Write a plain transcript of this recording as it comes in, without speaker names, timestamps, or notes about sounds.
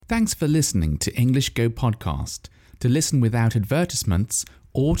Thanks for listening to English Go Podcast. To listen without advertisements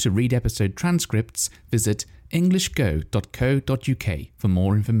or to read episode transcripts, visit englishgo.co.uk for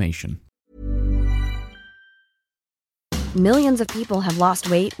more information. Millions of people have lost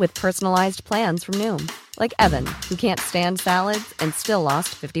weight with personalized plans from Noom. Like Evan, who can't stand salads and still lost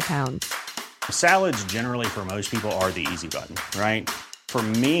 50 pounds. Salads generally for most people are the easy button, right? For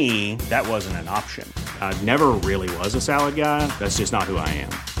me, that wasn't an option. I never really was a salad guy. That's just not who I am.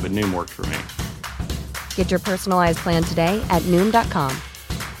 But Noom worked for me. Get your personalized plan today at Noom.com.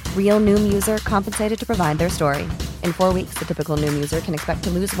 Real Noom user compensated to provide their story. In 4 weeks, the typical Noom user can expect to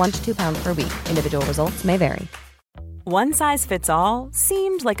lose 1 to 2 pounds per week. Individual results may vary. One size fits all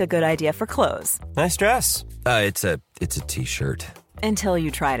seemed like a good idea for clothes. Nice dress. It's a t-shirt. Until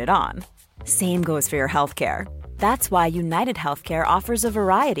you tried it on. Same goes for your healthcare. That's why United Healthcare offers a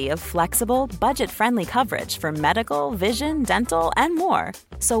variety of flexible, budget-friendly coverage for medical, vision, dental, and more.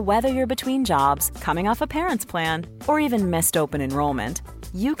 So whether you're between jobs, coming off a parent's plan, or even missed open enrollment,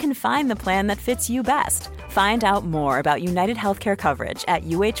 you can find the plan that fits you best. Find out more about United Healthcare coverage at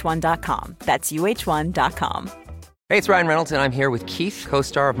uh1.com. That's uh1.com. Hey, it's Ryan Reynolds, and I'm here with Keith,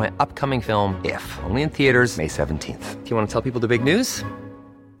 co-star of my upcoming film, If, only in theaters May 17th. Do you want to tell people the big news?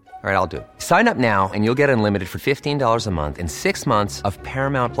 All right, I'll do it. Sign up now and you'll get unlimited for $15 a month and 6 months of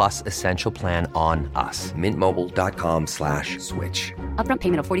Paramount Plus Essential Plan on us. MintMobile.com/switch. Upfront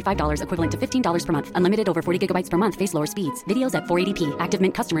payment of $45 equivalent to $15 per month. Unlimited over 40 gigabytes per month. Face lower speeds. Videos at 480p. Active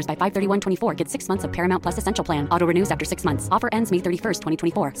Mint customers by 531.24 get 6 months of Paramount Plus Essential Plan. Auto renews after 6 months. Offer ends May 31st,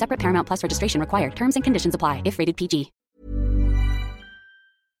 2024. Separate Paramount Plus registration required. Terms and conditions apply if rated PG.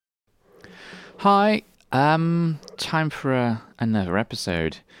 Hi, time for another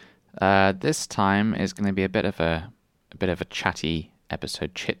episode. This time is going to be a bit of a chatty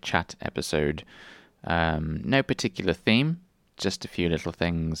episode, chit-chat episode. No particular theme, just a few little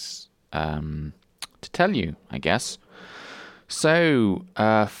things to tell you, I guess. So,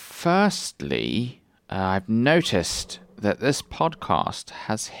 firstly, I've noticed that this podcast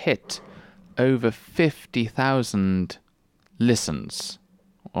has hit over 50,000 listens.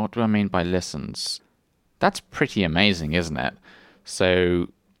 What do I mean by listens? That's pretty amazing, isn't it? So,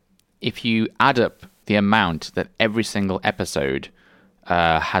 if you add up the amount that every single episode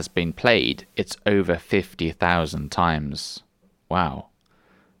has been played, it's over 50,000 times. Wow.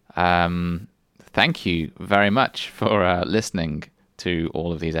 Thank you very much for listening to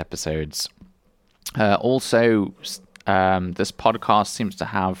all of these episodes. Also, this podcast seems to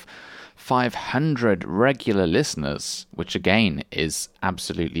have 500 regular listeners, which again is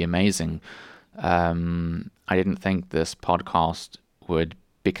absolutely amazing. I didn't think this podcast would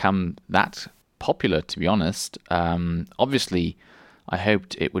become that popular, to be honest. Obviously, I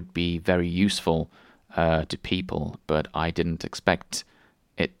hoped it would be very useful to people, but I didn't expect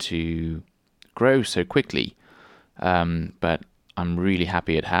it to grow so quickly. But I'm really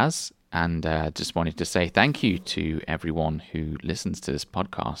happy it has, and just wanted to say thank you to everyone who listens to this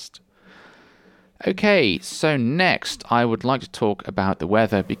podcast. Okay, so next I would like to talk about the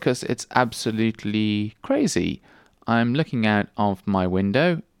weather because it's absolutely crazy. I'm looking out of my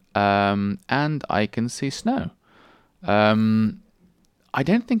window and I can see snow. I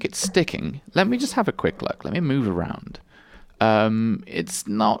don't think it's sticking. Let me just have a quick look. Let me move around. It's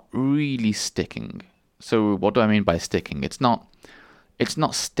not really sticking. So what do I mean by sticking? It's not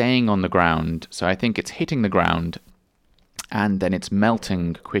staying on the ground. So I think it's hitting the ground and then it's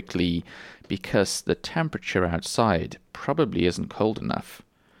melting quickly because the temperature outside probably isn't cold enough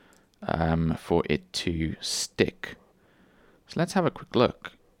for it to stick. So let's have a quick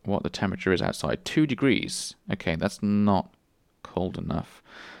look what the temperature is outside. 2 degrees. Okay, that's not cold enough.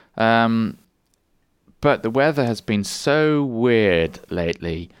 But the weather has been so weird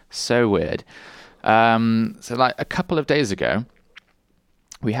lately. So weird. So like a couple of days ago,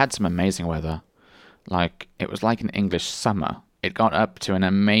 we had some amazing weather. Like, it was like an English summer. It got up to an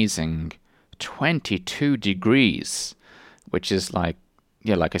amazing 22 degrees, which is like,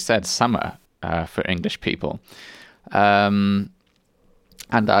 yeah, like I said, summer for English people. And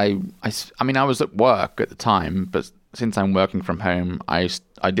I mean, I was at work at the time, but since I'm working from home, I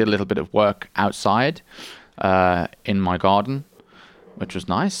did a little bit of work outside in my garden, which was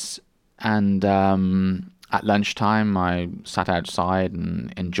nice. And at lunchtime, I sat outside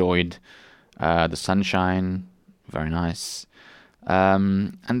and enjoyed the sunshine. Very nice.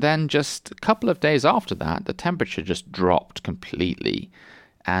 And then just a couple of days after that, the temperature just dropped completely.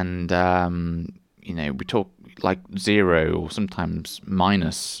 And, we talk like 0 or sometimes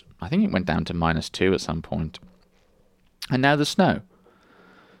minus. I think it went down to -2 at some point. And now there's snow.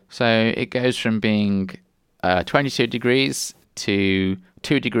 So it goes from being 22 degrees to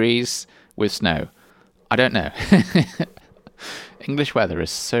 2 degrees with snow. I don't know. English weather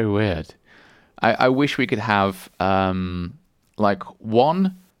is so weird. I wish we could have like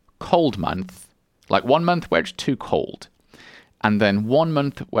one cold month, like 1 month where it's too cold, and then 1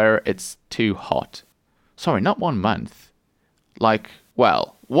 month where it's too hot. Sorry, not 1 month. Like,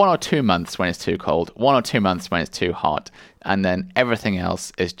 well, 1 or 2 months when it's too cold, 1 or 2 months when it's too hot, and then everything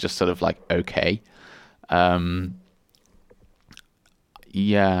else is just sort of like okay.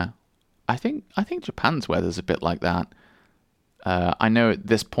 Yeah, I think Japan's weather's a bit like that. I know at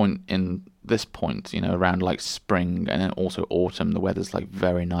this point, you know, around like spring and then also autumn, the weather's like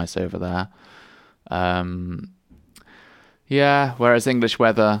very nice over there. Yeah, whereas English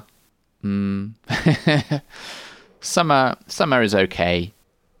weather, summer is okay,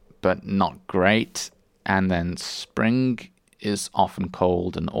 but not great. And then spring is often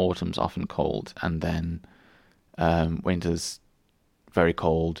cold and autumn's often cold, and then winter's very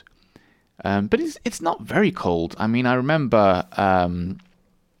cold. But it's not very cold. I mean, I remember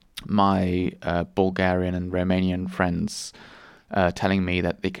my Bulgarian and Romanian friends telling me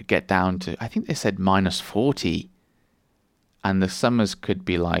that they could get down to, I think they said -40, and the summers could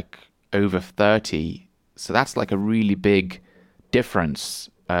be like over 30. So that's like a really big difference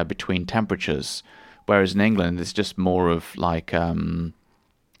between temperatures. Whereas in England, it's just more of like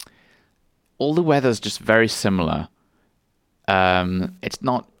all the weather's just very similar. It's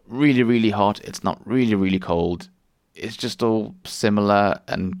not really, really hot. It's not really, really cold. It's just all similar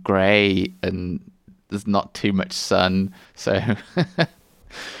and grey, and there's not too much sun. So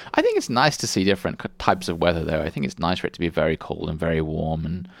I think it's nice to see different types of weather, though. I think it's nice for it to be very cold and very warm,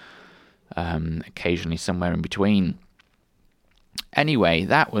 and occasionally somewhere in between. Anyway,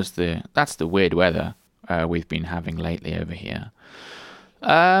 that's the weird weather we've been having lately over here.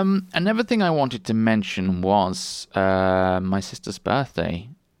 Another thing I wanted to mention was my sister's birthday.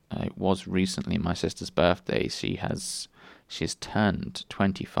 It was recently my sister's birthday. She's turned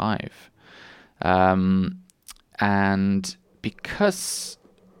 25. And because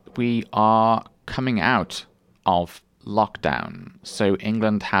we are coming out of lockdown, so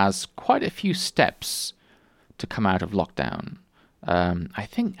England has quite a few steps to come out of lockdown. I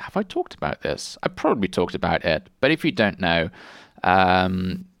think, have I talked about this? I probably talked about it, but if you don't know,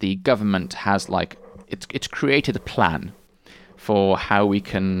 the government has it's created a plan for how we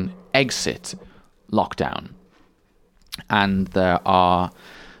can exit lockdown. And I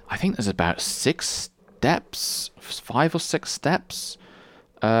think there's about 6 steps, 5 or 6 steps.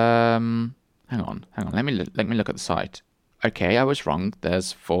 Hang on. Let me look at the site. Okay, I was wrong.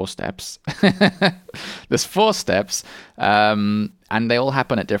 There's 4 steps. There's 4 steps, and they all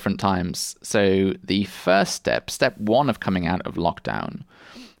happen at different times. So the first step 1 of coming out of lockdown,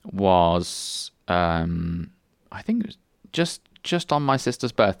 was I think it was just on my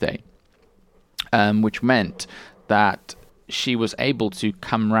sister's birthday, which meant that she was able to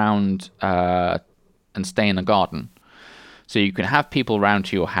come round and stay in the garden. So you can have people round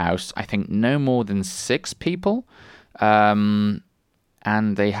to your house. I think no more than 6 people. And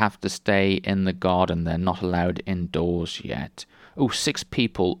they have to stay in the garden. They're not allowed indoors yet. 6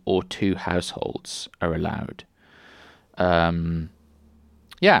 people or 2 households are allowed.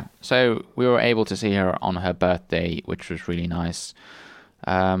 Yeah, so we were able to see her on her birthday, which was really nice.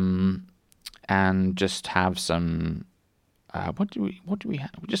 And just have some, what do we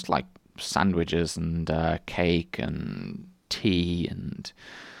have? Just like sandwiches and cake and tea, and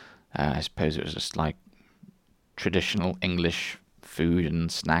I suppose it was just like traditional English food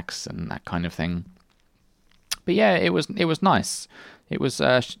and snacks and that kind of thing. But yeah, it was nice. It was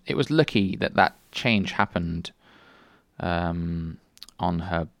lucky that change happened on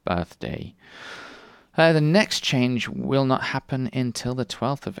her birthday. The next change will not happen until the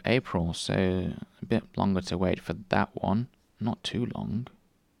 12th of April, so a bit longer to wait for that one. Not too long.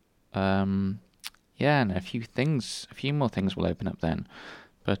 Yeah, and a few more things will open up then.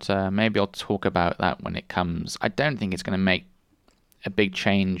 But maybe I'll talk about that when it comes. I don't think it's going to make a big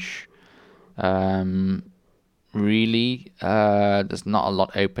change. Really, there's not a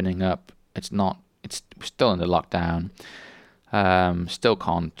lot opening up. It's still under lockdown. Still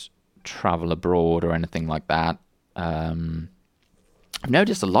can't travel abroad or anything like that. I've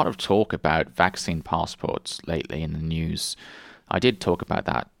noticed a lot of talk about vaccine passports lately in the news. I did talk about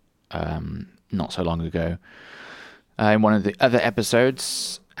that not so long ago in one of the other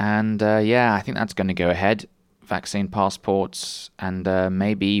episodes. And yeah, I think that's going to go ahead. Vaccine passports, and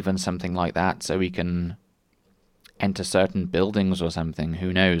maybe even something like that, so we can enter certain buildings or something.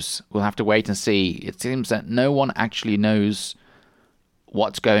 Who knows? We'll have to wait and see. It seems that no one actually knows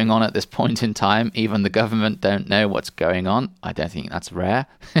what's going on at this point in time. Even the government don't know what's going on. I don't think that's rare.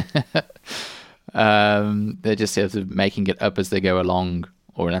 They're just sort of making it up as they go along,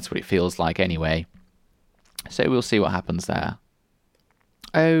 or that's what it feels like anyway. So we'll see what happens there.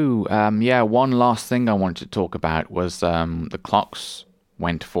 Oh, yeah, one last thing I wanted to talk about was the clocks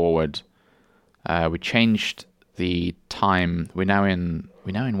went forward. We changed the time. We're now in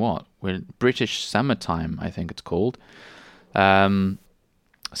what? We're British summertime, I think it's called.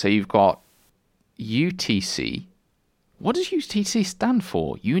 So you've got UTC. What does UTC stand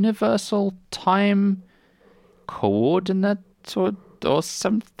for? Universal Time Coordinate or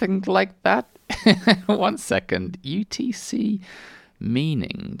something like that? 1 second. UTC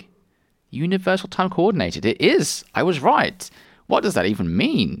meaning Universal Time Coordinated. It is. I was right. What does that even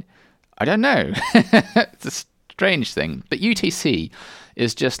mean? I don't know. It's a strange thing. But UTC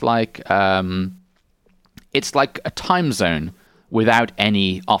is just like it's like a time zone without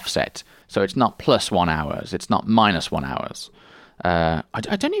any offset. So it's not plus 1 hour. It's not minus 1 hour. I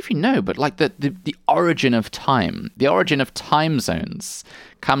don't know if you know, but like the origin of time, the origin of time zones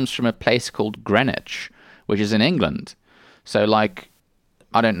comes from a place called Greenwich, which is in England. So like,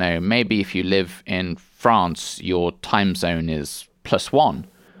 I don't know, maybe if you live in France, your time zone is plus 1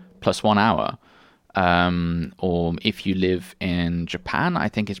 hour. Or if you live in Japan, I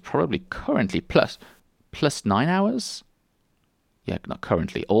think it's probably currently plus 9 hours. Yeah, not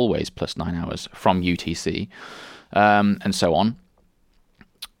currently, always plus 9 hours from UTC, and so on.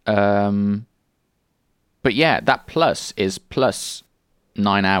 But yeah, that plus is plus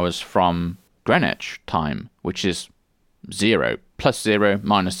 9 hours from Greenwich time, which is 0. Plus 0,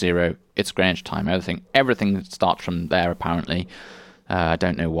 minus 0, it's Greenwich time. Everything starts from there, apparently. I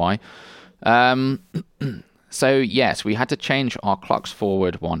don't know why. So yes, we had to change our clocks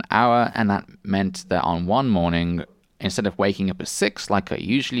forward 1 hour, and that meant that on one morning, instead of waking up at 6 like I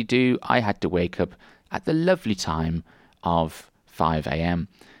usually do, I had to wake up at the lovely time of 5 a.m.,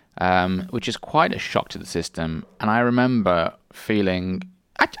 which is quite a shock to the system. And I remember feeling,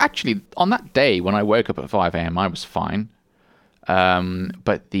 actually, on that day when I woke up at 5 a.m., I was fine.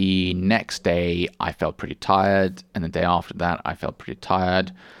 But the next day, I felt pretty tired, and the day after that, I felt pretty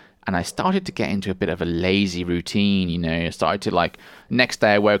tired. And I started to get into a bit of a lazy routine, you know. I started to, like, next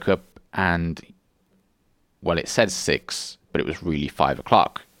day I woke up and, well, it said 6, but it was really 5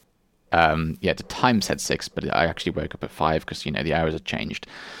 o'clock. Yeah, the time said 6, but I actually woke up at 5 because, you know, the hours had changed.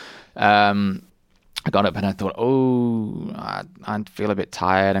 I got up and I thought, I feel a bit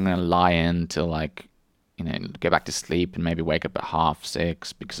tired. I'm going to lie in till, like, you know, go back to sleep and maybe wake up at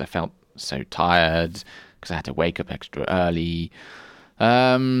 5:30 because I felt so tired because I had to wake up extra early.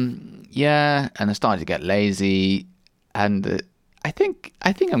 Yeah, and I started to get lazy, and I think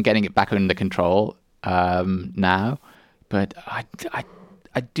I'm getting it back under control now. But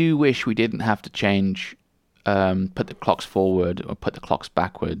I do wish we didn't have to change, put the clocks forward or put the clocks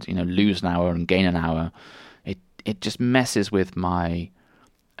backwards. You know, lose an hour and gain an hour. It just messes with my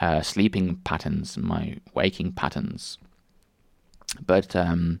sleeping patterns, my waking patterns. But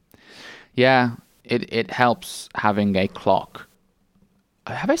yeah, it helps having a clock.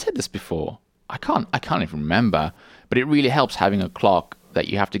 Have I said this before? I can't even remember. But it really helps having a clock that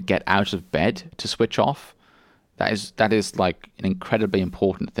you have to get out of bed to switch off. That is like an incredibly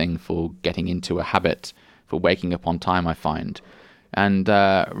important thing for getting into a habit for waking up on time, I find. And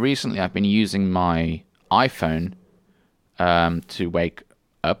recently I've been using my iPhone to wake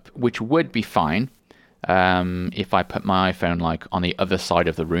up, which would be fine if I put my iPhone like on the other side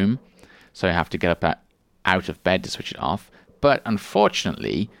of the room. So I have to get up out of bed to switch it off. But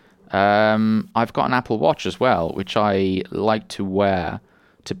unfortunately, I've got an Apple Watch as well, which I like to wear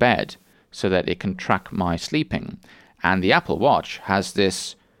to bed so that it can track my sleeping. And the Apple Watch has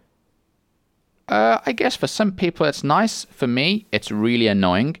this, I guess for some people it's nice. For me, it's really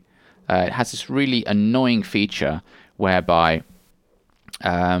annoying. It has this really annoying feature whereby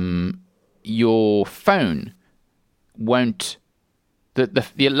your phone won't,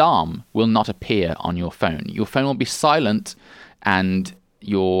 the alarm will not appear on your phone. Your phone will be silent, and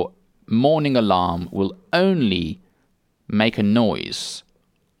your morning alarm will only make a noise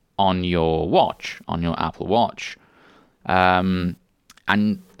on your watch, on your Apple Watch. And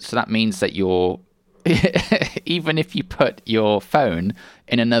so that means that even if you put your phone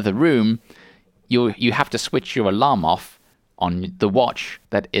in another room, you have to switch your alarm off on the watch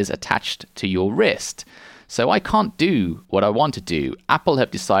that is attached to your wrist. So I can't do what I want to do. Apple have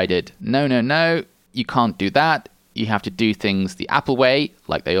decided, no, you can't do that. You have to do things the Apple way,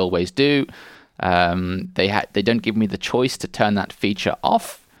 like they always do. They don't give me the choice to turn that feature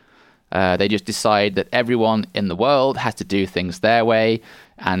off. They just decide that everyone in the world has to do things their way.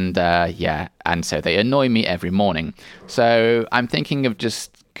 And and so they annoy me every morning. So I'm thinking of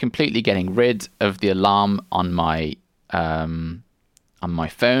just completely getting rid of the alarm on my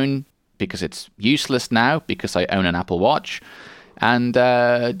phone, because it's useless now because I own an Apple Watch, and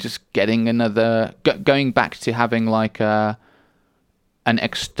just getting going back to having like an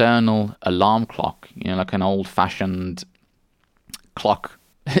external alarm clock, like an old-fashioned clock.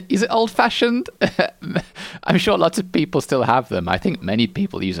 Is it old-fashioned? I'm sure lots of people still have them. I think many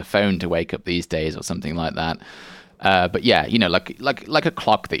people use a phone to wake up these days or something like that. But yeah, like a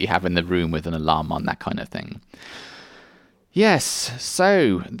clock that you have in the room with an alarm on, that kind of thing. Yes,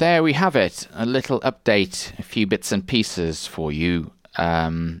 so there we have it. A little update, a few bits and pieces for you.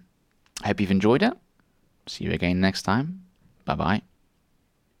 Hope you've enjoyed it. See you again next time. Bye-bye.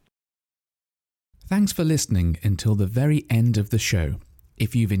 Thanks for listening until the very end of the show.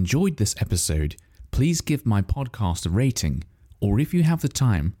 If you've enjoyed this episode, please give my podcast a rating, or if you have the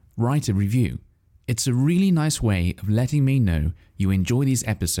time, write a review. It's a really nice way of letting me know you enjoy these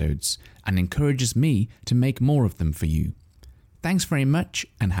episodes and encourages me to make more of them for you. Thanks very much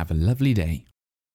and have a lovely day.